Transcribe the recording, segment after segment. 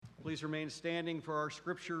Please remain standing for our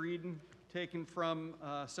scripture reading taken from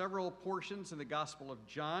several portions in the Gospel of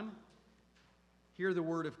John. Hear the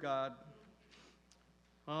word of God.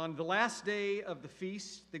 On the last day of the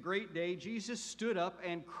feast, the great day, Jesus stood up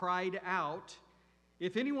and cried out,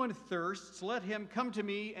 "If anyone thirsts, let him come to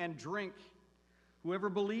me and drink. Whoever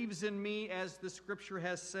believes in me, as the scripture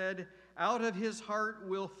has said, out of his heart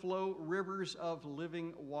will flow rivers of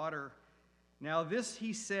living water." Now this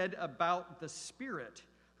he said about the Spirit,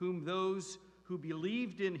 whom those who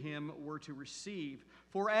believed in him were to receive.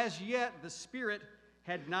 For as yet the Spirit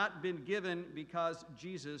had not been given because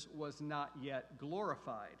Jesus was not yet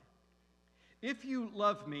glorified. "If you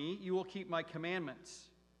love me, you will keep my commandments.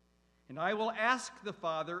 And I will ask the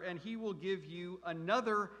Father, and he will give you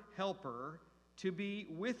another helper to be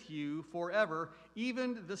with you forever,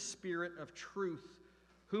 even the Spirit of truth,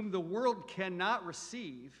 whom the world cannot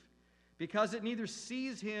receive, because it neither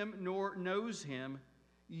sees him nor knows him.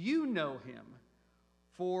 You know him,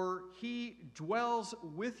 for he dwells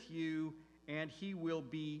with you, and he will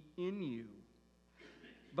be in you.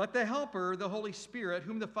 But the Helper, the Holy Spirit,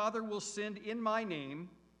 whom the Father will send in my name,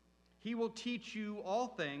 he will teach you all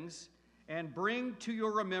things and bring to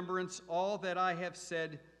your remembrance all that I have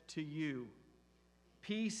said to you.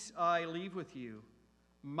 Peace I leave with you.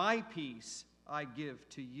 My peace I give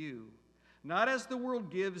to you. Not as the world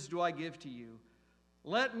gives do I give to you.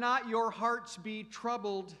 Let not your hearts be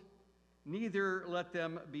troubled, neither let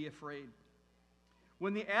them be afraid.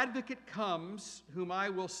 When the Advocate comes, whom I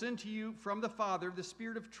will send to you from the Father, the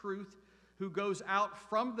Spirit of truth, who goes out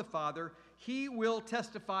from the Father, he will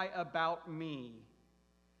testify about me.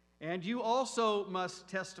 And you also must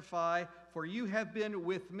testify, for you have been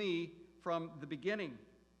with me from the beginning.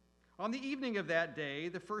 On the evening of that day,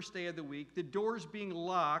 the first day of the week, the doors being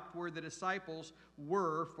locked where the disciples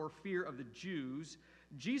were for fear of the Jews,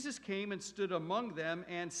 Jesus came and stood among them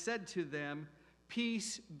and said to them,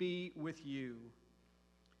 "Peace be with you."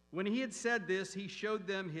 When he had said this, he showed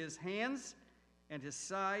them his hands and his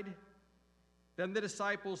side. Then the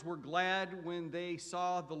disciples were glad when they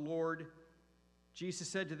saw the Lord. Jesus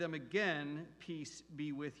said to them again, "Peace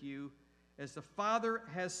be with you. As the Father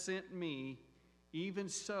has sent me, even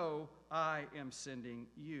so I am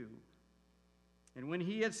sending you." And when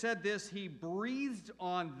he had said this, he breathed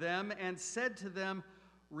on them and said to them,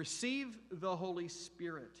 "Receive the Holy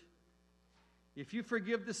Spirit. If you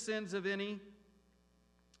forgive the sins of any,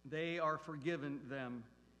 they are forgiven them.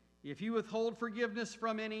 If you withhold forgiveness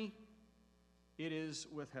from any, it is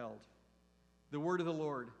withheld." The word of the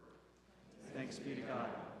Lord. Thanks be to God.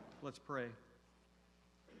 Let's pray.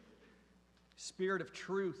 Spirit of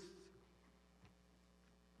truth,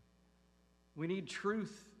 we need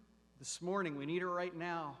truth this morning. We need it right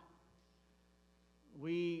now.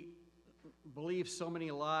 We believe so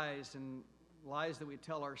many lies and lies that we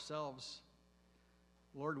tell ourselves.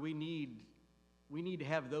 Lord, we need to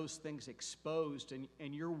have those things exposed,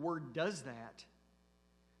 and your word does that.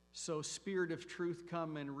 So, Spirit of truth,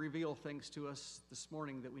 come and reveal things to us this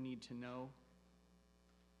morning that we need to know.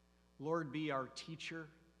 Lord, be our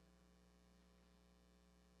teacher.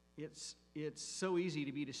 It's so easy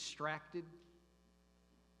to be distracted.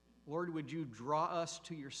 Lord, would you draw us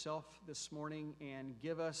to yourself this morning and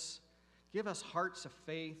give us hearts of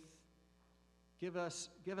faith. Give us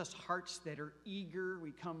hearts that are eager.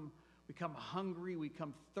 We come hungry. We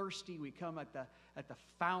come thirsty. We come at the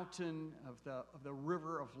fountain of the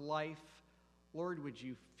river of life. Lord, would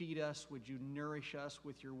you feed us? Would you nourish us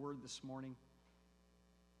with your word this morning?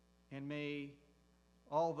 And may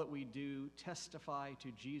all that we do testify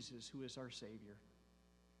to Jesus, who is our Savior.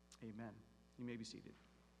 Amen. You may be seated.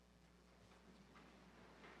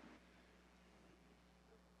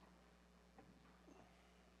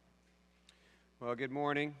 Well, good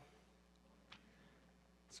morning.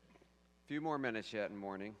 It's a few more minutes yet in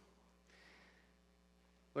morning.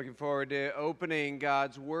 Looking forward to opening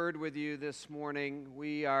God's Word with you this morning.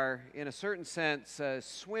 We are, in a certain sense,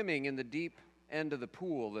 swimming in the deep end of the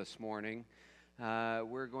pool this morning.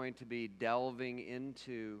 We're going to be delving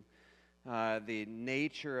into the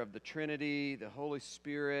nature of the Trinity, the Holy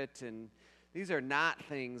Spirit, and these are not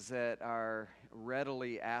things that are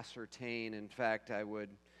readily ascertained. In fact, I would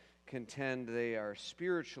contend they are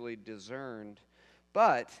spiritually discerned,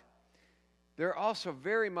 but they're also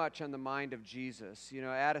very much on the mind of Jesus. You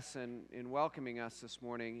know, Addison, in welcoming us this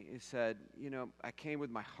morning, he said, I came with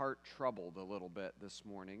my heart troubled a little bit this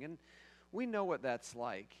morning, and we know what that's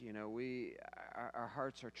like. Our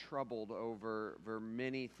hearts are troubled over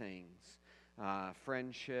many things,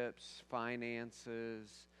 friendships,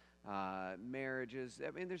 finances, marriages.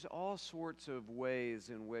 I mean, there's all sorts of ways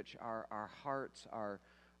in which our hearts are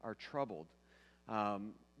troubled.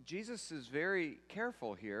 Jesus is very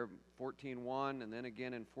careful here, 14:1 and then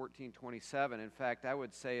again in 14:27. In fact, I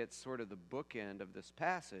would say it's sort of the bookend of this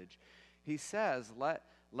passage. He says,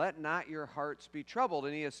 let not your hearts be troubled.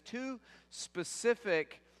 And he has two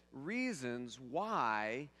specific reasons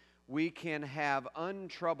why we can have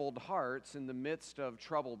untroubled hearts in the midst of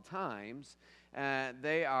troubled times.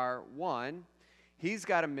 They are, one, he's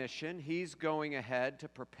got a mission. He's going ahead to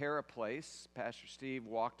prepare a place. Pastor Steve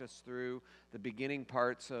walked us through the beginning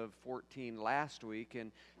parts of 14 last week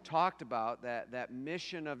and talked about that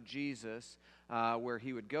mission of Jesus where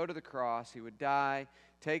he would go to the cross, he would die,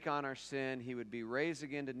 take on our sin, he would be raised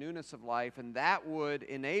again to newness of life, and that would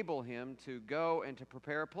enable him to go and to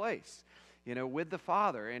prepare a place, with the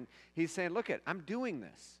Father. And he's saying, look, I'm doing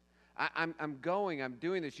this. I'm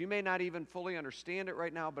doing this. You may not even fully understand it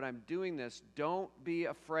right now, but I'm doing this. Don't be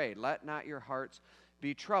afraid. Let not your hearts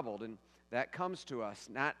be troubled. And that comes to us,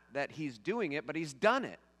 not that he's doing it, but he's done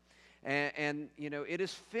it. And it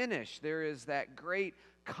is finished. There is that great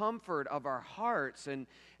comfort of our hearts.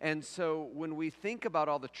 And so when we think about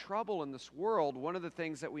all the trouble in this world, one of the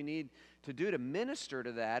things that we need to do to minister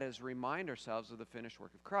to that is remind ourselves of the finished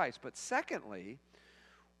work of Christ. But secondly,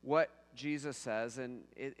 what Jesus says, and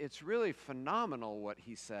it's really phenomenal what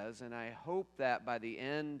he says, and I hope that by the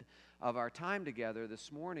end of our time together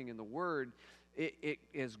this morning in the Word, it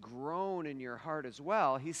is grown in your heart as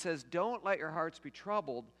well. He says, don't let your hearts be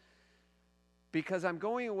troubled because I'm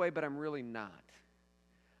going away, but I'm really not.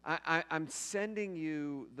 I'm sending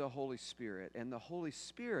you the Holy Spirit, and the Holy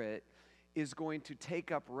Spirit is going to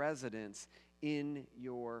take up residence in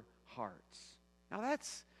your hearts. Now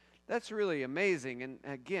that's really amazing, and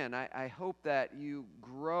again, I hope that you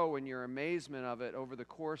grow in your amazement of it over the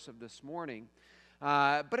course of this morning.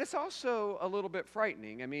 But it's also a little bit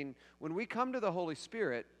frightening. I mean, when we come to the Holy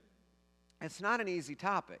Spirit, it's not an easy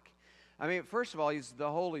topic. I mean, first of all, he's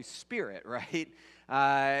the Holy Spirit, right?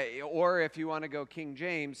 Or if you want to go King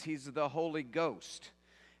James, he's the Holy Ghost.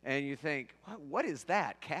 And you think, what is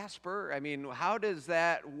that, Casper? I mean, how does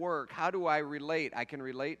that work? How do I relate? I can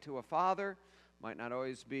relate to a father. Might not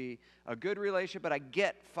always be a good relationship, but I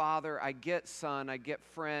get father, I get son, I get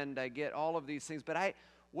friend, I get all of these things. But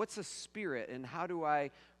what's a spirit, and how do I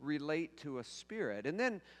relate to a spirit? And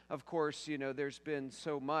then, of course, there's been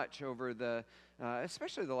so much over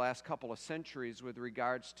especially the last couple of centuries with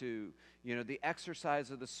regards to, the exercise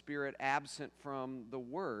of the Spirit absent from the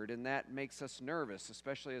Word, and that makes us nervous,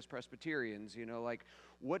 especially as Presbyterians, like,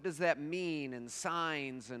 what does that mean, and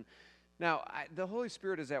signs, and now, the Holy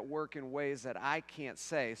Spirit is at work in ways that I can't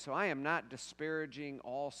say, so I am not disparaging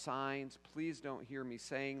all signs. Please don't hear me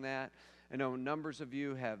saying that. I know numbers of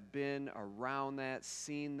you have been around that,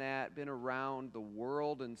 seen that, been around the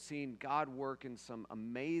world and seen God work in some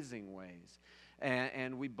amazing ways,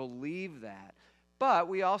 and we believe that. But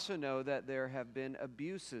we also know that there have been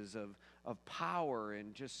abuses of power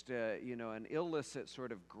and just, an illicit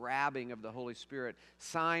sort of grabbing of the Holy Spirit,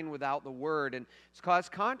 sign without the Word, and it's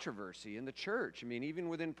caused controversy in the church. I mean, even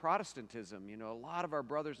within Protestantism, a lot of our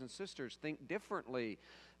brothers and sisters think differently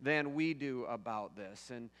than we do about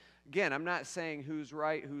this. And again, I'm not saying who's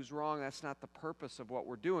right, who's wrong. That's not the purpose of what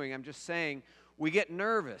we're doing. I'm just saying we get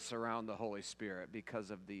nervous around the Holy Spirit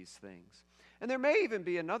because of these things. And there may even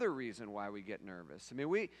be another reason why we get nervous. I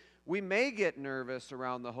mean, we may get nervous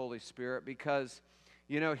around the Holy Spirit because,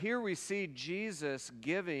 here we see Jesus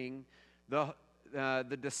giving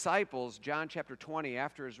the disciples, John chapter 20,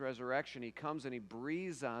 after his resurrection, he comes and he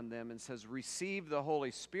breathes on them and says, receive the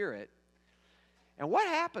Holy Spirit. And what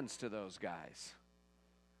happens to those guys?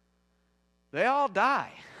 They all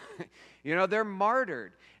die. They're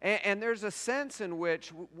martyred. And there's a sense in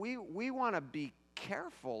which we want to be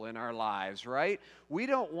careful in our lives, right? We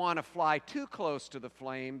don't want to fly too close to the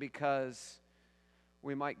flame because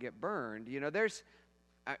we might get burned. There's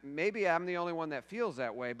maybe I'm the only one that feels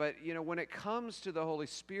that way, but when it comes to the Holy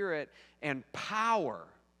Spirit and power,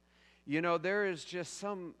 there is just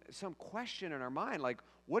some question in our mind, like,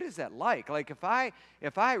 what is that like? Like,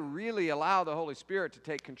 if I really allow the Holy Spirit to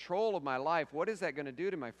take control of my life, what is that going to do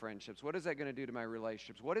to my friendships? What is that going to do to my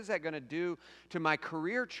relationships? What is that going to do to my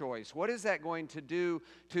career choice? What is that going to do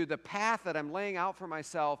to the path that I'm laying out for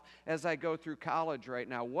myself as I go through college right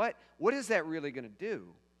now? What is that really going to do?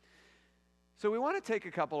 So we want to take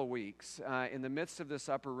a couple of weeks in the midst of this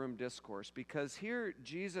upper room discourse, because here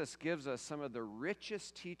Jesus gives us some of the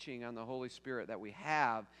richest teaching on the Holy Spirit that we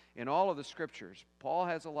have in all of the Scriptures. Paul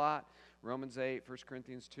has a lot, Romans 8, 1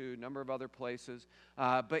 Corinthians 2, a number of other places.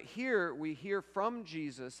 But here we hear from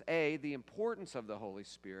Jesus, the importance of the Holy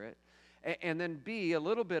Spirit, and then B, a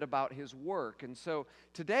little bit about his work. And so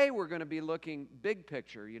today we're going to be looking big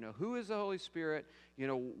picture. Who is the Holy Spirit?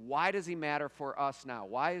 Why does he matter for us now?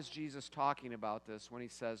 Why is Jesus talking about this when he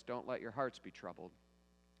says, don't let your hearts be troubled?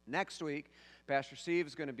 Next week, Pastor Steve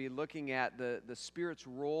is going to be looking at the Spirit's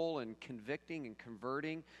role in convicting and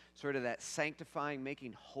converting, sort of that sanctifying,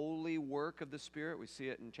 making holy work of the Spirit. We see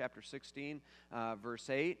it in chapter 16, verse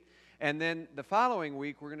 8. And then the following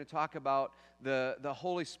week, we're going to talk about the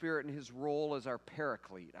Holy Spirit and his role as our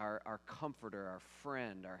paraclete, our comforter, our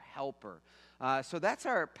friend, our helper. So that's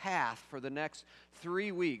our path for the next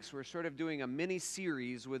 3 weeks. We're sort of doing a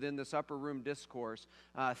mini-series within this upper room discourse,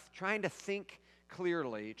 trying to think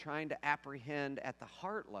clearly, trying to apprehend at the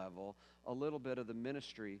heart level a little bit of the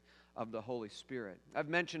ministry of the Holy Spirit. I've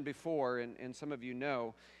mentioned before, and some of you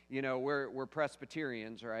know, we're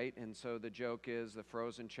Presbyterians, right? And so the joke is the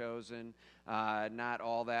frozen chosen, not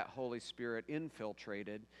all that Holy Spirit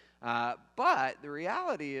infiltrated. But the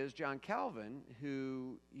reality is John Calvin,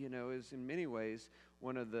 who, is in many ways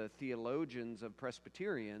one of the theologians of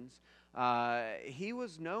Presbyterians, he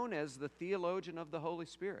was known as the theologian of the Holy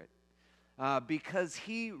Spirit. Because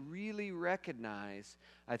he really recognized,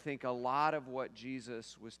 I think, a lot of what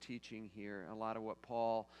Jesus was teaching here, a lot of what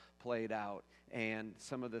Paul played out, and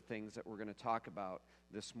some of the things that we're going to talk about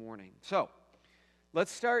this morning. So,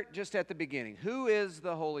 let's start just at the beginning. Who is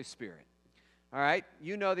the Holy Spirit? All right,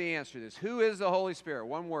 you know the answer to this. Who is the Holy Spirit?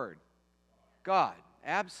 One word. God.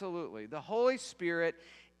 Absolutely. The Holy Spirit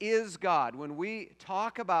is God. When we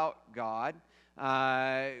talk about God,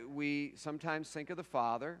 we sometimes think of the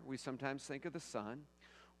Father. We sometimes think of the Son.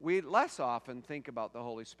 We less often think about the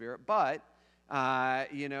Holy Spirit. But,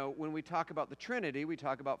 when we talk about the Trinity, we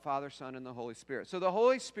talk about Father, Son, and the Holy Spirit. So the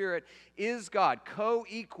Holy Spirit is God,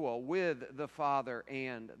 co-equal with the Father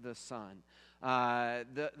and the Son.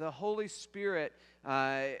 The Holy Spirit,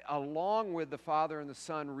 along with the Father and the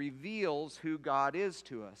Son, reveals who God is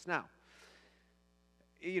to us. Now,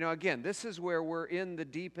 again, this is where we're in the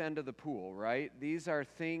deep end of the pool, right? These are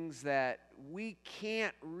things that we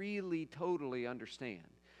can't really totally understand.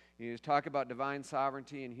 You talk about divine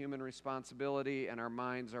sovereignty and human responsibility, and our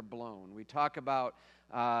minds are blown. We talk about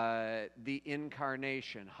the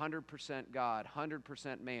incarnation, 100% God,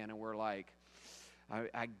 100% man, and we're like,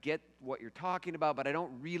 I get what you're talking about, but I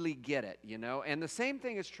don't really get it, And the same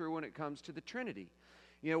thing is true when it comes to the Trinity.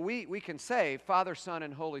 We can say Father, Son,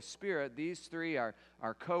 and Holy Spirit, these three are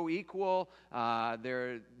co-equal,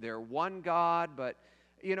 they're one God, but,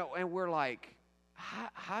 and we're like,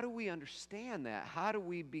 how do we understand that? How do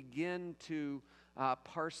we begin to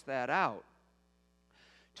parse that out?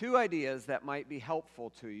 Two ideas that might be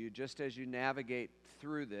helpful to you just as you navigate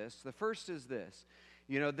through this. The first is this.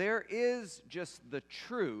 There is just the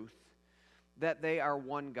truth that they are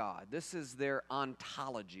one God. This is their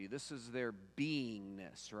ontology. This is their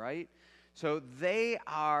beingness, right? So they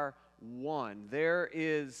are one. There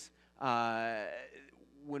is,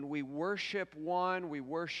 when we worship one, we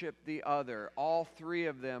worship the other. All three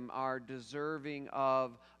of them are deserving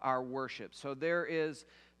of our worship. So there is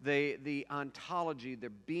the ontology,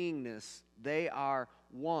 their beingness. They are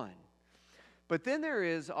one. But then there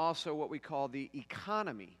is also what we call the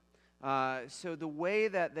economy. So the way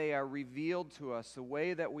that they are revealed to us, the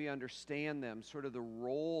way that we understand them, sort of the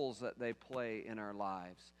roles that they play in our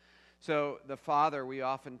lives. So the Father we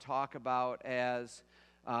often talk about as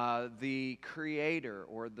the creator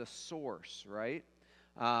or the source, right?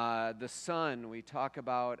 The Son we talk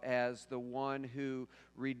about as the one who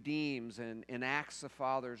redeems and enacts the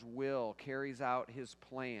Father's will, carries out his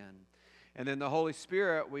plan. And then the Holy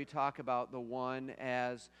Spirit we talk about the one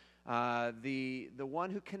as the one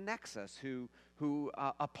who connects us, who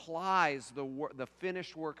applies the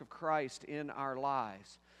finished work of Christ in our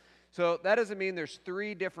lives. So that doesn't mean there's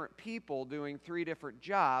three different people doing three different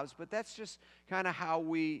jobs, but that's just kind of how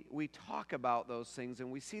we talk about those things, and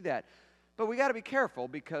we see that. But we got to be careful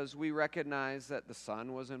because we recognize that the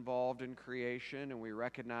Son was involved in creation, and we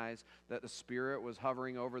recognize that the Spirit was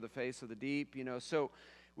hovering over the face of the deep. So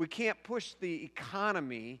we can't push the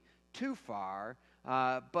economy too far.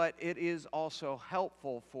 But it is also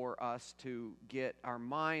helpful for us to get our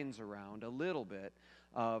minds around a little bit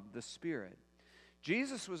of the Spirit.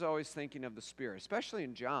 Jesus was always thinking of the Spirit, especially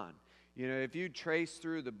in John. If you trace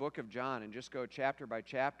through the book of John and just go chapter by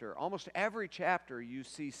chapter, almost every chapter you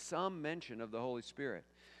see some mention of the Holy Spirit.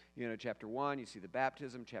 chapter 1, you see the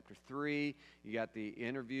baptism. Chapter 3, you got the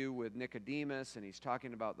interview with Nicodemus, and he's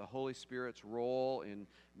talking about the Holy Spirit's role in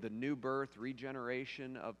the new birth,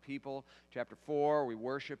 regeneration of people. Chapter 4, we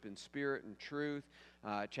worship in spirit and truth.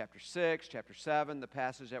 Chapter 6, chapter 7, the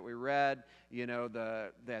passage that we read,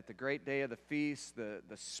 that the great day of the feast, the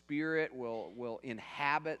Spirit will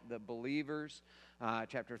inhabit the believers.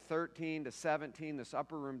 Chapter 13 to 17, this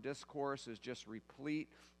upper room discourse is just replete,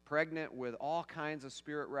 pregnant with all kinds of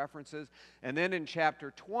Spirit references. And then in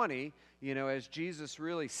chapter 20, as Jesus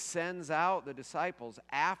really sends out the disciples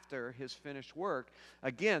after his finished work,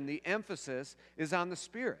 again, the emphasis is on the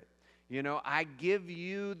Spirit. I give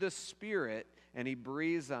you the Spirit, and he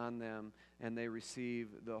breathes on them, and they receive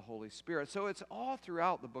the Holy Spirit. So it's all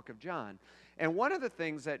throughout the book of John. And one of the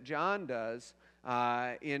things that John does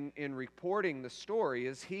in reporting the story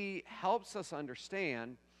is he helps us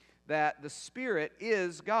understand that the Spirit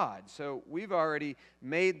is God. So we've already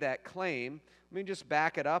made that claim. Let me just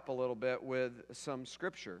back it up a little bit with some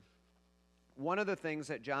scripture. One of the things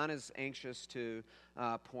that John is anxious to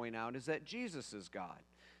point out is that Jesus is God.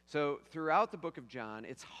 So throughout the book of John,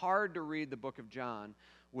 it's hard to read the book of John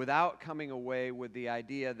without coming away with the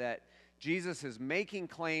idea that Jesus is making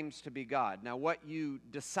claims to be God. Now, what you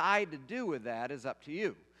decide to do with that is up to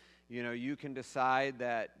you. You can decide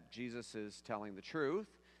that Jesus is telling the truth,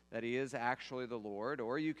 that he is actually the Lord,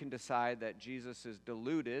 or you can decide that Jesus is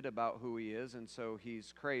deluded about who he is, and so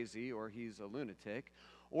he's crazy or he's a lunatic,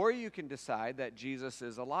 or you can decide that Jesus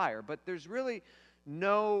is a liar. But there's really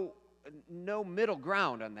no middle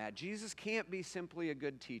ground on that. Jesus can't be simply a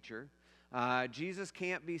good teacher. Jesus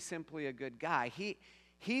can't be simply a good guy.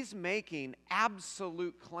 He's making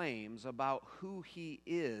absolute claims about who he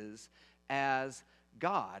is as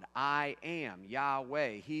God. I am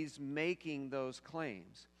Yahweh. He's making those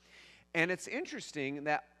claims. And it's interesting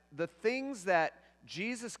that the things that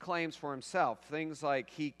Jesus claims for himself, things like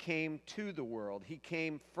he came to the world, he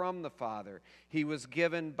came from the Father, he was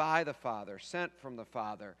given by the Father, sent from the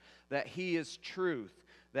Father, that he is truth,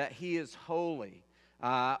 that he is holy,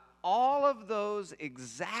 all of those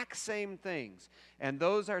exact same things. And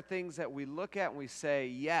those are things that we look at and we say,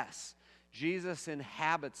 yes, Jesus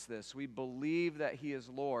inhabits this. We believe that he is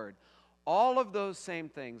Lord. All of those same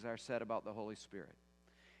things are said about the Holy Spirit.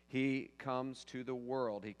 He comes to the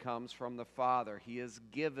world. He comes from the Father. He is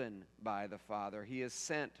given by the Father. He is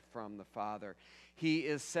sent from the Father. He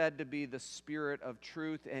is said to be the Spirit of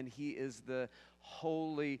truth, and he is the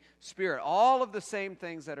Holy Spirit. All of the same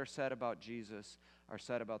things that are said about Jesus are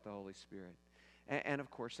said about the Holy Spirit. And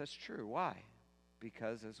of course, that's true. Why?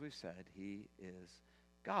 Because, as we've said, he is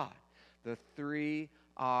God. The three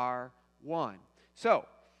are one. So,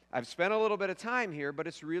 I've spent a little bit of time here, but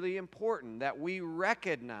it's really important that we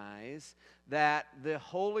recognize that the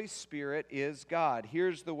Holy Spirit is God.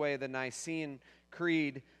 Here's the way the Nicene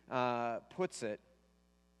Creed puts it.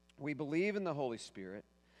 We believe in the Holy Spirit,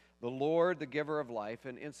 the Lord, the giver of life.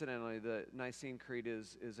 And incidentally, the Nicene Creed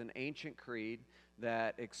is an ancient creed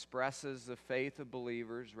that expresses the faith of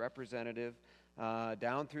believers, representative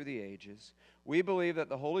down through the ages. We believe that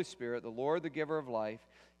the Holy Spirit, the Lord, the giver of life,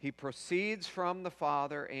 he proceeds from the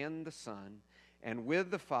Father and the Son, and with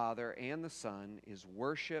the Father and the Son is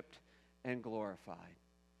worshiped and glorified.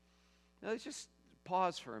 Now, let's just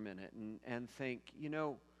pause for a minute and think,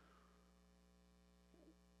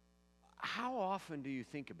 how often do you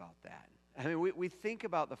think about that? I mean, we think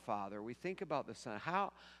about the Father, we think about the Son.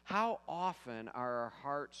 How often are our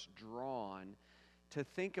hearts drawn to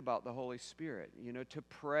think about the Holy Spirit, to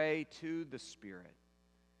pray to the Spirit?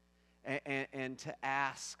 And to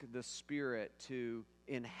ask the Spirit to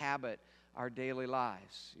inhabit our daily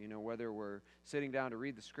lives. Whether we're sitting down to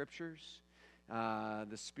read the Scriptures, the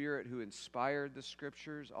Spirit who inspired the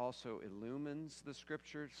Scriptures also illumines the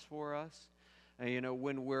Scriptures for us.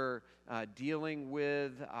 When we're dealing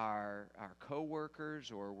with our coworkers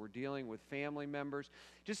or we're dealing with family members,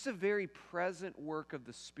 just a very present work of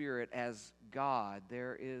the Spirit as God.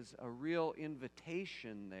 There is a real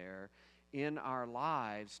invitation there in our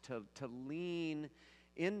lives to lean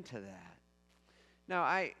into that. Now,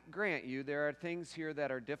 I grant you, there are things here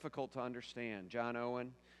that are difficult to understand. John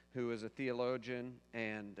Owen, who is a theologian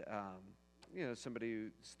and somebody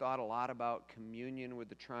who's thought a lot about communion with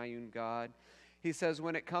the triune God, he says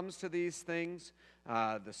when it comes to these things,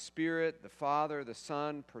 the Spirit, the Father, the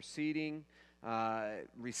Son proceeding,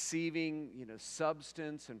 receiving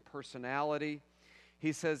substance and personality,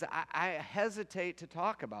 he says, I hesitate to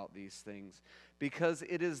talk about these things because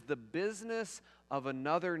it is the business of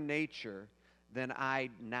another nature than I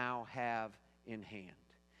now have in hand.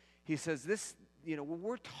 He says, when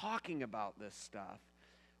we're talking about this stuff,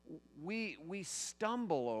 we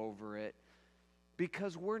stumble over it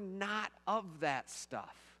because we're not of that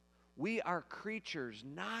stuff. We are creatures,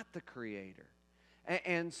 not the Creator.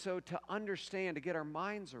 And so to understand, to get our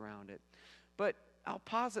minds around it. But I'll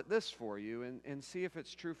posit this for you and see if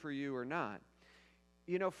it's true for you or not.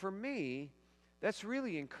 You know, for me, that's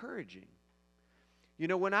really encouraging. You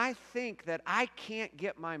know, when I think that I can't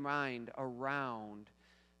get my mind around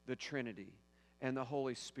the Trinity and the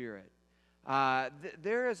Holy Spirit,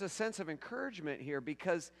 there is a sense of encouragement here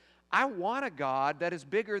because I want a God that is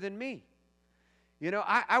bigger than me. You know,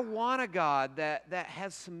 I want a God that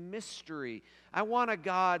has some mystery. I want a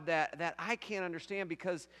God that I can't understand,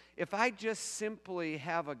 because if I just simply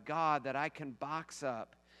have a God that I can box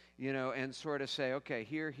up, you know, and sort of say, okay,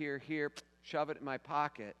 here, shove it in my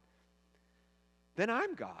pocket, then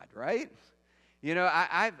I'm God, right? You know,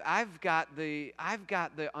 I've got the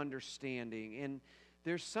understanding, and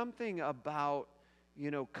there's something about,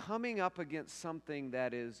 you know, coming up against something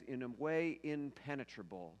that is in a way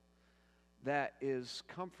impenetrable that is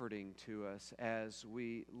comforting to us as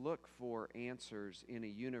we look for answers in a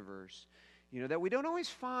universe, you know, that we don't always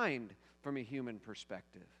find from a human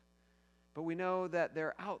perspective. But we know that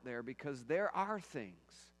they're out there because there are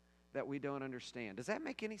things that we don't understand. Does that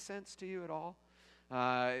make any sense to you at all?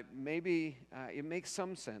 Maybe it makes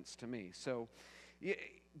some sense to me. So,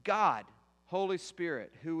 God, Holy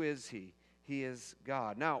Spirit, who is He? He is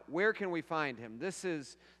God. Now, where can we find Him? This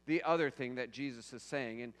is the other thing that Jesus is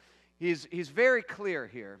saying. And He's very clear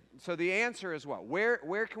here. So the answer is what?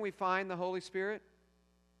 Where can we find the Holy Spirit?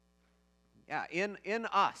 Yeah, in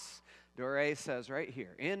us. Dore says right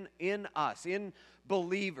here, in us, in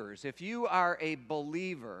believers. If you are a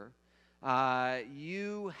believer,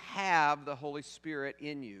 you have the Holy Spirit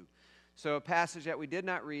in you. So a passage that we did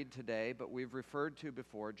not read today, but we've referred to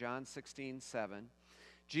before, John 16:7.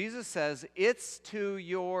 Jesus says, it's to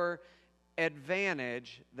your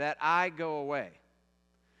advantage that I go away.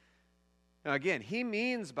 Now again, he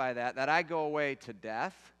means by that I go away to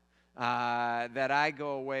death, that I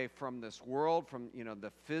go away from this world, from, you know, the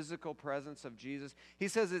physical presence of Jesus. He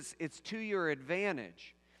says it's to your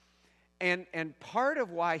advantage. And part of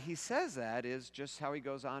why he says that is just how he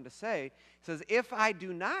goes on to say, he says, if I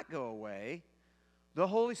do not go away, the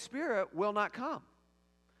Holy Spirit will not come.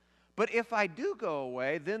 But if I do go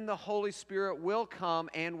away, then the Holy Spirit will come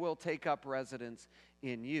and will take up residence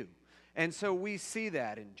in you. And so we see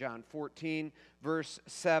that in John 14, verse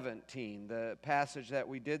 17, the passage that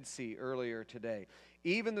we did see earlier today.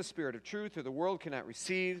 Even the Spirit of truth, who the world cannot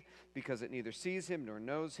receive, because it neither sees him nor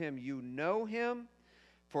knows him. You know him,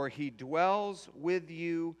 for he dwells with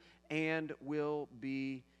you and will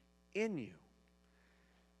be in you.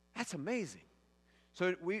 That's amazing.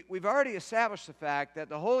 So we've already established the fact that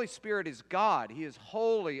the Holy Spirit is God. He is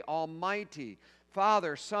holy, almighty,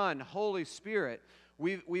 Father, Son, Holy Spirit.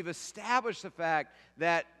 We've established the fact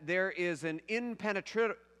that there is an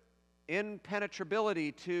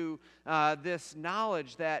impenetrability to this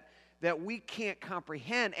knowledge that we can't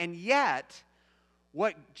comprehend. And yet,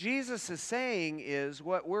 what Jesus is saying is,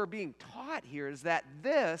 what we're being taught here is that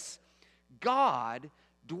this God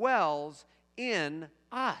dwells in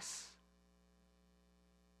us.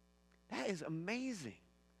 That is amazing.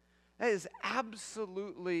 That is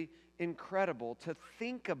absolutely incredible to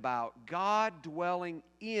think about God dwelling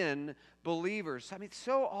in believers. I mean,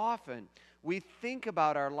 so often we think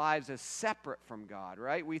about our lives as separate from God,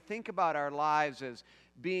 right? We think about our lives as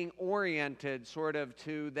being oriented sort of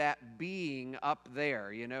to that being up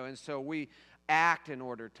there, you know, and so we act in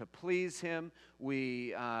order to please Him.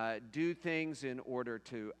 We do things in order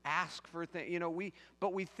to ask for things, you know,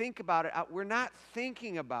 but we think about it, we're not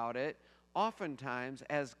thinking about it oftentimes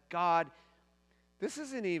as God. This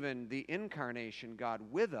isn't even the incarnation God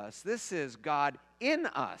with us. This is God in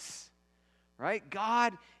us, right?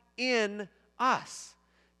 God in us.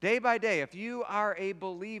 Day by day, if you are a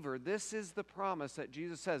believer, this is the promise that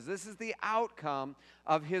Jesus says. This is the outcome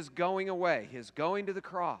of His going away, His going to the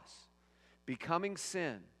cross, becoming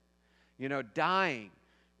sin, you know, dying,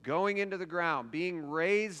 going into the ground, being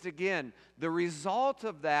raised again. The result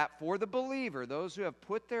of that for the believer, those who have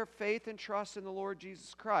put their faith and trust in the Lord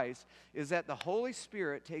Jesus Christ, is that the Holy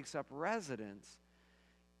Spirit takes up residence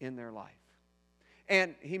in their life.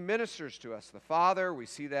 And He ministers to us. The Father, we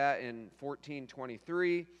see that in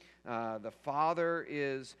 14:23. The Father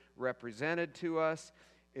is represented to us.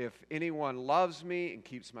 If anyone loves me and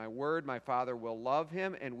keeps my word, my Father will love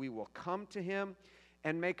him, and we will come to him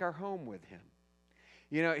and make our home with him.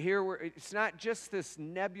 You know, here it's not just this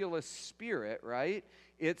nebulous spirit, right?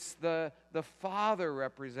 It's the Father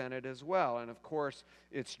represented as well. And of course,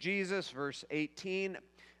 it's Jesus, verse 18.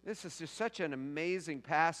 This is just such an amazing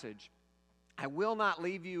passage. I will not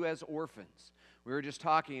leave you as orphans. We were just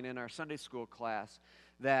talking in our Sunday school class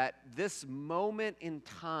that this moment in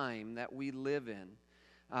time that we live in,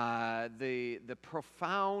 the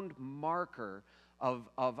profound marker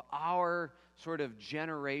of our sort of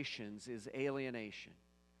generations is alienation.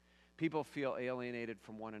 People feel alienated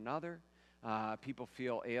from one another. People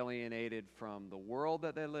feel alienated from the world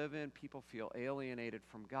that they live in. People feel alienated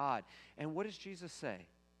from God. And what does Jesus say?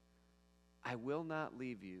 I will not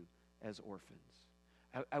leave you as orphans.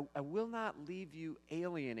 I will not leave you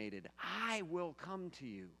alienated. I will come to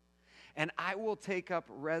you, and I will take up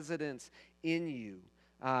residence in you.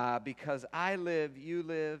 Because I live, you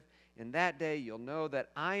live. In that day you'll know that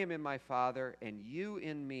I am in my Father, and you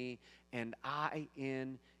in me, and I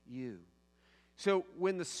in you. So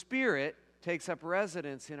when the Spirit takes up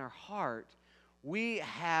residence in our heart, we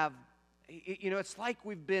have, it's like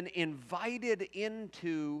we've been invited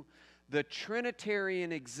into the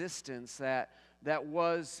Trinitarian existence that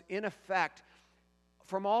was in effect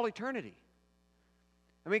from all eternity.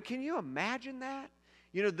 I mean, can you imagine that?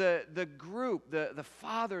 You know, the group, the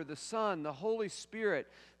Father, the Son, the Holy Spirit,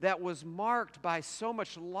 that was marked by so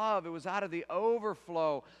much love. It was out of the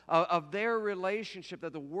overflow of their relationship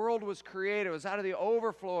that the world was created. It was out of the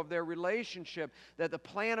overflow of their relationship that the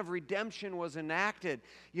plan of redemption was enacted.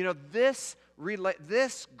 You know, this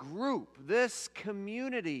group, this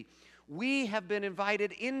community, we have been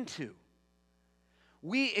invited into.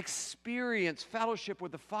 We experience fellowship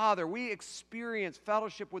with the Father. We experience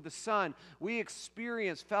fellowship with the Son. We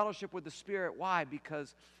experience fellowship with the Spirit. Why?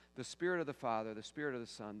 Because the Spirit of the Father, the Spirit of the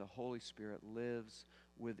Son, the Holy Spirit lives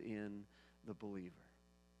within the believer.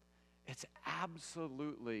 It's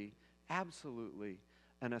absolutely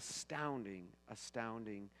an astounding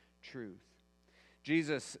truth.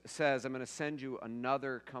 Jesus says, I'm going to send you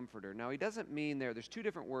another comforter. Now, he doesn't mean there's two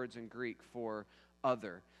different words in Greek for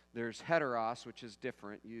other. There's heteros, which is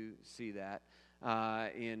different. You see that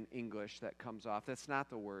in English that comes off. That's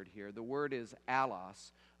not the word here. The word is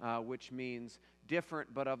allos, which means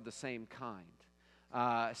different but of the same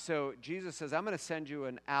kind. So Jesus says, I'm going to send you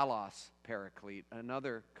an allos paraclete,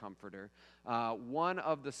 another comforter, one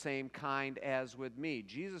of the same kind as with me.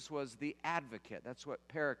 Jesus was the advocate. That's what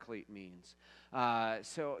paraclete means.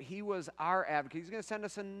 So he was our advocate. He's going to send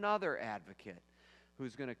us another advocate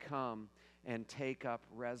who's going to come and take up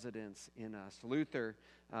residence in us.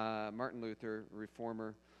 Martin Luther,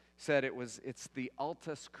 reformer, said it's the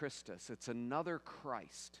Altus Christus. It's another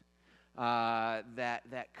Christ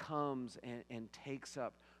that comes and takes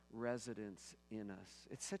up residence in us.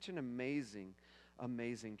 It's such an amazing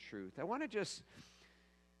truth. I want to just,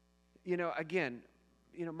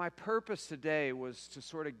 my purpose today was to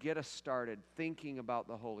sort of get us started thinking about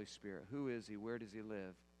the Holy Spirit. Who is He? Where does He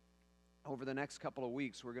live? Over the next couple of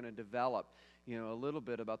weeks, we're going to develop, a little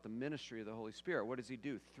bit about the ministry of the Holy Spirit. What does He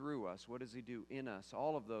do through us? What does He do in us?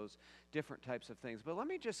 All of those different types of things. But let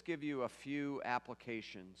me just give you a few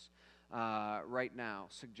applications right now,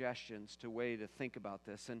 suggestions to way to think about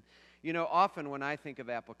this. And, often when I think of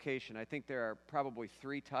application, I think there are probably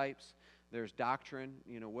three types. There's doctrine,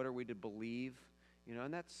 what are we to believe?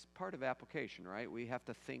 And that's part of application, right? We have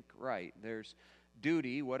to think right. There's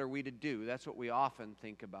duty, what are we to do? That's what we often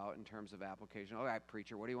think about in terms of application. All right,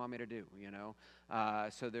 preacher, what do you want me to do?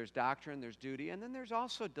 So there's doctrine, there's duty, and then there's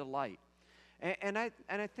also delight. And I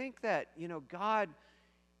think that, God,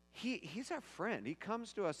 He's our friend. He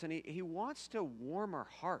comes to us and He wants to warm our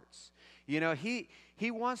hearts.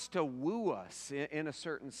 He wants to woo us in a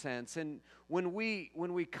certain sense. And when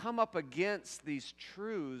we come up against these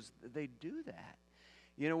truths, they do that.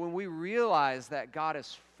 When we realize that God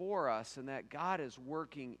is for us and that God is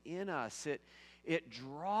working in us, it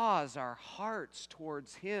draws our hearts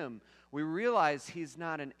towards Him. We realize He's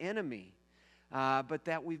not an enemy, but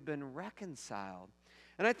that we've been reconciled.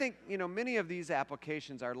 And I think, many of these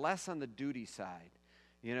applications are less on the duty side.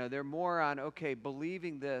 They're more on, okay,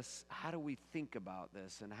 believing this, how do we think about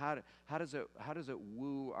this? And how does it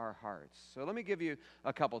woo our hearts? So let me give you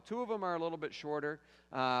a couple. Two of them are a little bit shorter.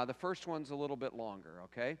 The first one's a little bit longer,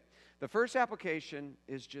 okay? The first application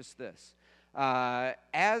is just this.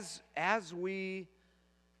 As we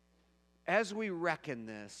reckon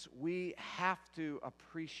this, we have to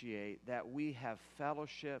appreciate that we have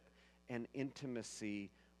fellowship and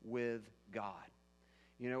intimacy with God.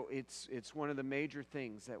 It's one of the major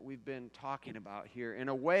things that we've been talking about here in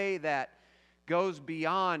a way that goes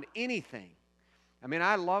beyond anything. I mean,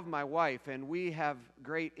 I love my wife, and we have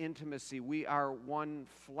great intimacy. We are one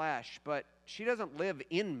flesh, but she doesn't live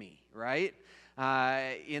in me, right?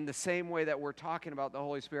 in the same way that we're talking about the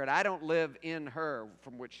Holy Spirit. I don't live in her,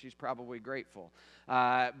 from which she's probably grateful.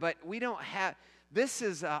 But we don't have, this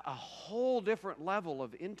is a whole different level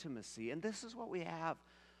of intimacy, and this is what we have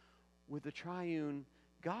with the triune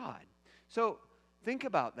God. So think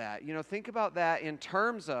about that. Think about that in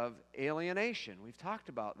terms of alienation. We've talked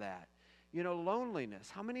about that. Loneliness.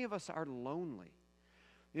 How many of us are lonely?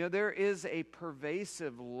 There is a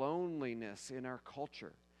pervasive loneliness in our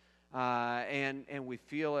culture. And we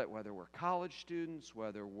feel it whether we're college students,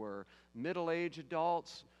 whether we're middle-aged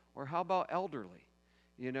adults, or how about elderly?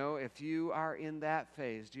 If you are in that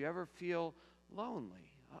phase, do you ever feel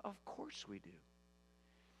lonely? Of course we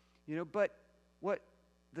do. But what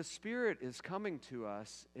the Spirit is coming to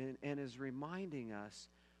us and is reminding us,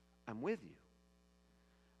 I'm with you.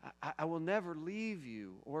 I will never leave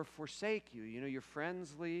you or forsake you. Your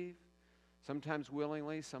friends leave, sometimes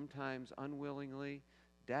willingly, sometimes unwillingly.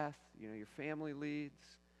 Death, your family leads.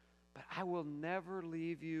 But I will never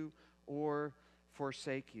leave you or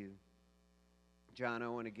forsake you. John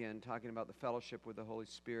Owen, again, talking about the fellowship with the Holy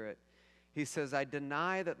Spirit. He says, I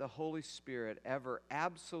deny that the Holy Spirit ever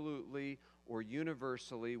absolutely or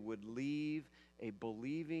universally would leave a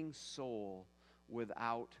believing soul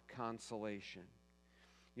without consolation.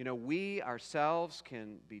 We ourselves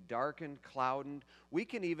can be darkened, clouded. We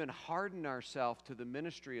can even harden ourselves to the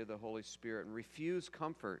ministry of the Holy Spirit and refuse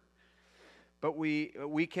comfort. But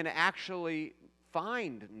we can actually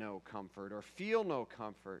find no comfort or feel no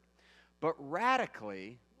comfort. But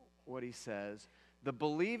radically, what he says, the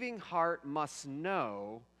believing heart must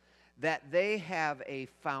know that they have a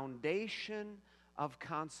foundation of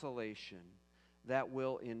consolation that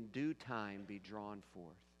will in due time be drawn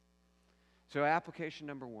forth. So application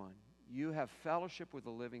number one, you have fellowship with the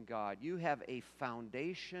living God. You have a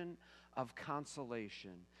foundation of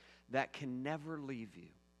consolation that can never leave you.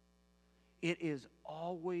 It is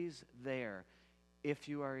always there if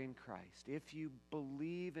you are in Christ, if you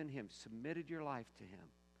believe in Him, submitted your life to Him.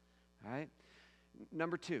 All right?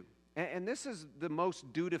 Number two, and this is the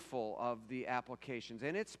most dutiful of the applications,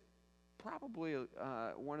 and it's probably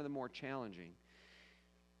one of the more challenging.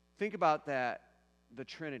 Think about that. The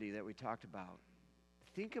Trinity that we talked about.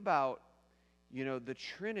 Think about, the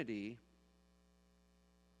Trinity,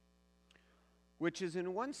 which is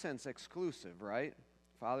in one sense exclusive, right?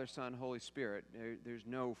 Father, Son, Holy Spirit. There's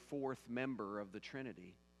no fourth member of the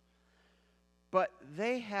Trinity. But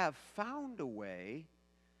they have found a way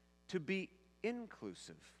to be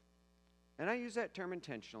inclusive. And I use that term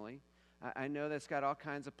intentionally. I know that's got all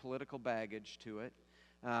kinds of political baggage to it.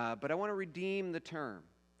 But I want to redeem the term,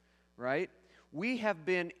 right? We have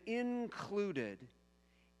been included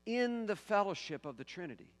in the fellowship of the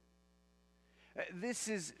Trinity. This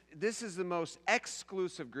is the most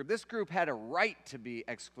exclusive group. This group had a right to be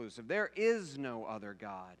exclusive. There is no other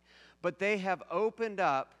God. But they have opened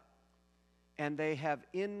up and they have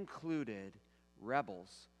included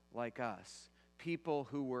rebels like us, people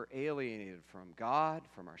who were alienated from God,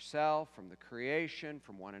 from ourselves, from the creation,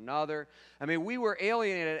 from one another. We were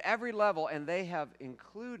alienated at every level, and they have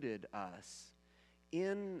included us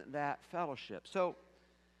in that fellowship. So,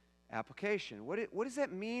 application. What does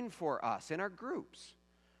that mean for us in our groups,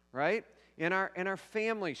 right? In our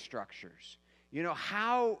family structures?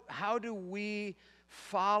 How do we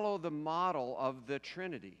follow the model of the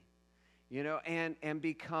Trinity? And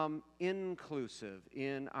become inclusive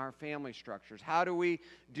in our family structures. How do we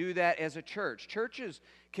do that as a church? Churches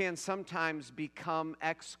can sometimes become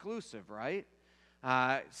exclusive, right?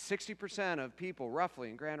 60% of people, roughly,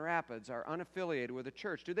 in Grand Rapids are unaffiliated with a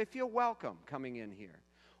church. Do they feel welcome coming in here?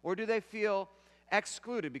 Or do they feel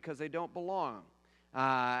excluded because they don't belong?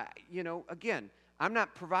 Again, I'm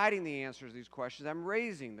not providing the answers to these questions. I'm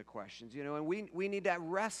raising the questions, and we need to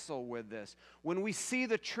wrestle with this. When we see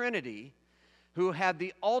the Trinity, who had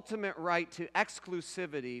the ultimate right to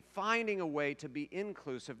exclusivity, finding a way to be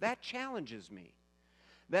inclusive, that challenges me.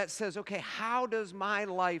 That says, okay, how does my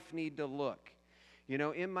life need to look?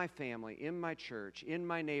 In my family, in my church, in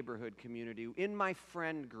my neighborhood community, in my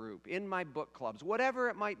friend group, in my book clubs, whatever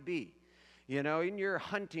it might be, in your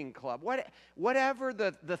hunting club, whatever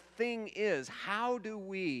the thing is, how do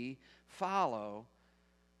we follow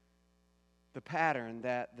the pattern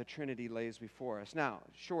that the Trinity lays before us? Now,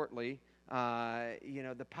 shortly,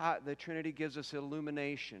 the Trinity gives us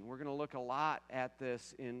illumination. We're going to look a lot at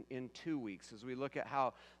this in 2 weeks as we look at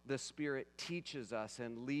how the Spirit teaches us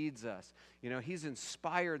and leads us. He's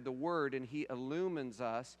inspired the Word and He illumines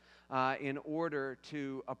us in order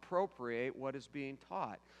to appropriate what is being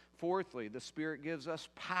taught. Fourthly, the Spirit gives us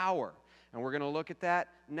power. And we're going to look at that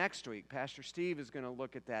next week. Pastor Steve is going to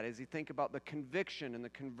look at that as he think about the conviction and the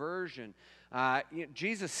conversion.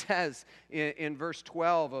 Jesus says in verse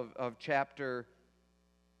 12 of chapter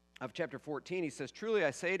 14, he says, "Truly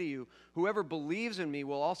I say to you, whoever believes in me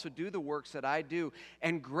will also do the works that I do,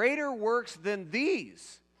 and greater works than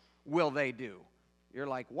these will they do." You're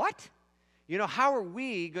like, what? How are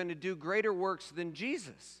we going to do greater works than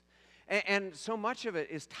Jesus? And so much of it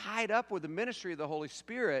is tied up with the ministry of the Holy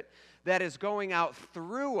Spirit that is going out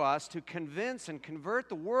through us to convince and convert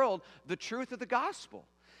the world the truth of the gospel.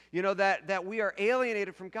 That we are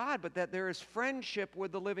alienated from God, but that there is friendship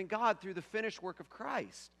with the living God through the finished work of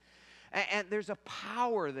Christ. And there's a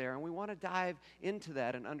power there, and we want to dive into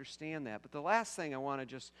that and understand that. But the last thing I want to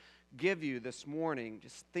just give you this morning,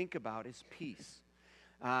 just think about, is peace.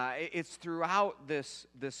 It's throughout the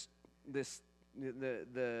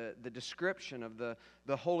description of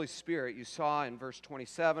the Holy Spirit. You saw in verse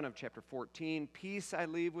 27 of chapter 14, "Peace I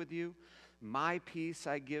leave with you, my peace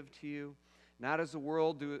I give to you. Not as the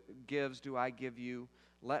world gives do I give you.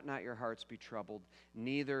 Let not your hearts be troubled,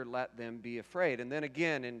 neither let them be afraid." And then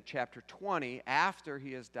again in chapter 20, after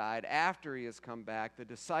he has died, after he has come back, the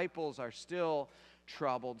disciples are still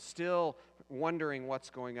troubled, still wondering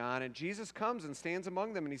what's going on. And Jesus comes and stands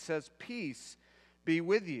among them and he says, "Peace be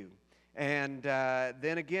with you." And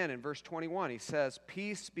then again in verse 21, he says,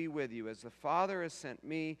 "Peace be with you. As the Father has sent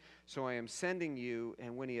me, so I am sending you."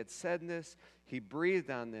 And when he had said this, he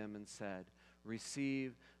breathed on them and said,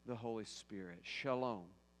 "Receive the Holy Spirit." Shalom.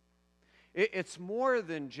 It's more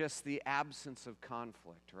than just the absence of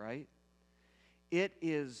conflict, right? It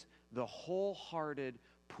is the wholehearted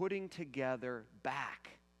putting together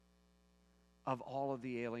back of all of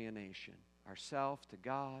the alienation. Ourself to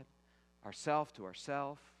God, ourself to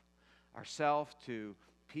ourself to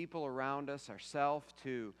people around us, ourself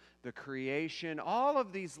to the creation, all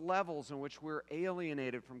of these levels in which we're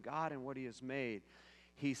alienated from God and what he has made.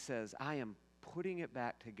 He says, I am putting it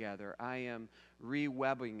back together. I am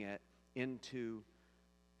rewebbing it into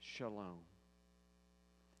shalom.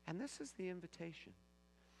 And this is the invitation.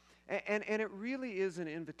 And it really is an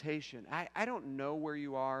invitation. I don't know where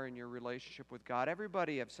you are in your relationship with God.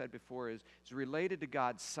 Everybody, I've said before, is related to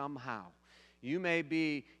God somehow. You may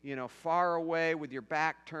be, far away with your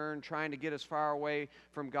back turned, trying to get as far away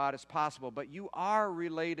from God as possible, but you are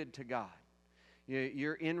related to God.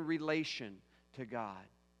 You're in relation to God.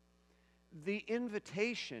 The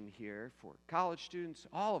invitation here for college students,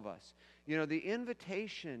 all of us, the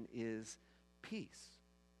invitation is peace.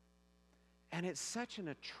 And it's such an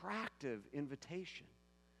attractive invitation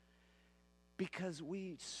because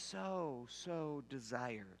we so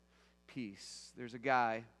desire peace. There's a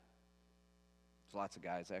guy, there's lots of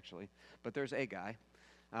guys actually, but there's a guy.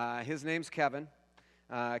 His name's Kevin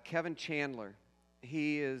Chandler.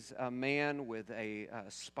 He is a man with a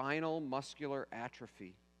spinal muscular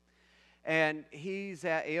atrophy. And he's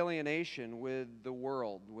at alienation with the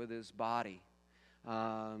world, with his body.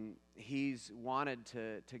 He's wanted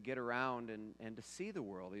to get around and to see the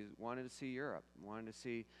world. He's wanted to see Europe, wanted to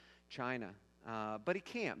see China. But he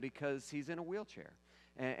can't because he's in a wheelchair.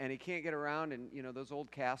 And he can't get around, and, those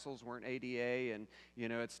old castles weren't ADA, and,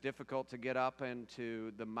 it's difficult to get up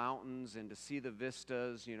into the mountains and to see the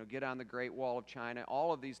vistas, get on the Great Wall of China,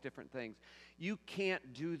 all of these different things. You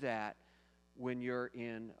can't do that when you're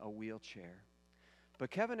in a wheelchair.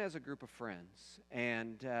 But Kevin has a group of friends,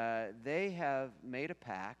 and they have made a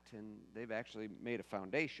pact, and they've actually made a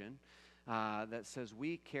foundation that says,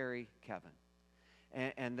 "We carry Kevin."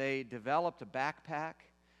 And they developed a backpack,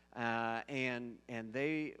 and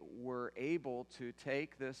they were able to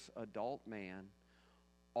take this adult man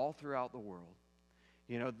all throughout the world.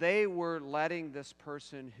 They were letting this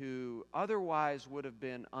person who otherwise would have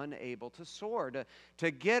been unable to soar,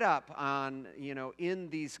 to get up on, in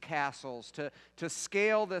these castles, to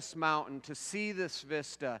scale this mountain, to see this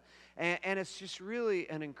vista. And it's just really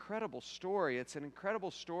an incredible story. It's an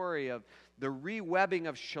incredible story of the rewebbing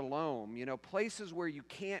of shalom. Places where you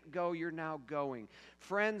can't go, you're now going.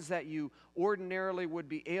 Friends that you ordinarily would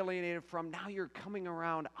be alienated from, now you're coming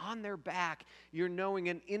around on their back. You're knowing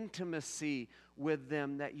an intimacy with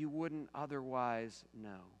them that you wouldn't otherwise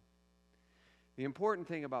know. The important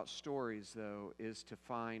thing about stories, though, is to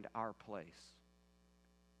find our place.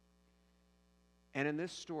 And in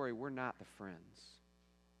this story, we're not the friends.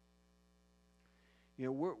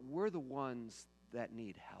 We're the ones that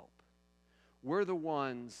need help. We're the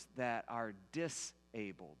ones that are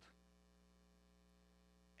disabled.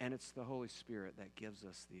 And it's the Holy Spirit that gives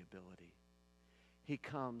us the ability. He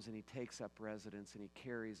comes and he takes up residence and he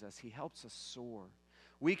carries us. He helps us soar.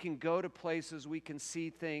 We can go to places, we can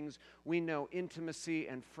see things, we know intimacy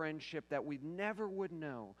and friendship that we never would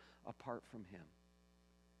know apart from Him.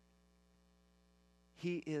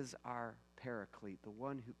 He is our Paraclete, the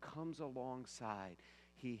one who comes alongside.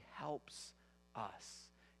 He helps us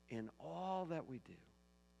in all that we do.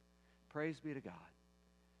 Praise be to God,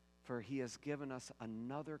 for He has given us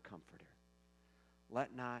another Comforter.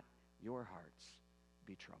 Let not your hearts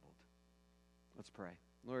be troubled. Let's pray.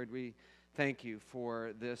 Lord, we thank you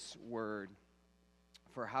for this word,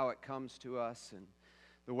 for how it comes to us and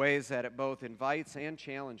the ways that it both invites and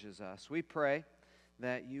challenges us. We pray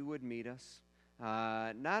that you would meet us,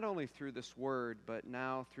 not only through this word, but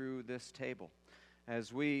now through this table.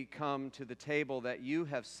 As we come to the table that you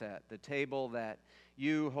have set, the table that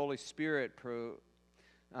you, Holy Spirit,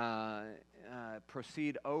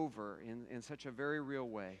 proceed over in such a very real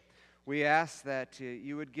way, we ask that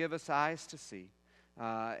you would give us eyes to see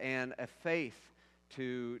and a faith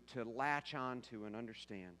to latch on to and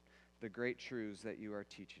understand the great truths that you are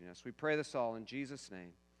teaching us. We pray this all in Jesus'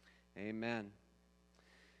 name. Amen.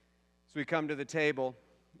 As we come to the table,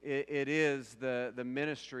 it is the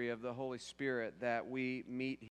ministry of the Holy Spirit that we meet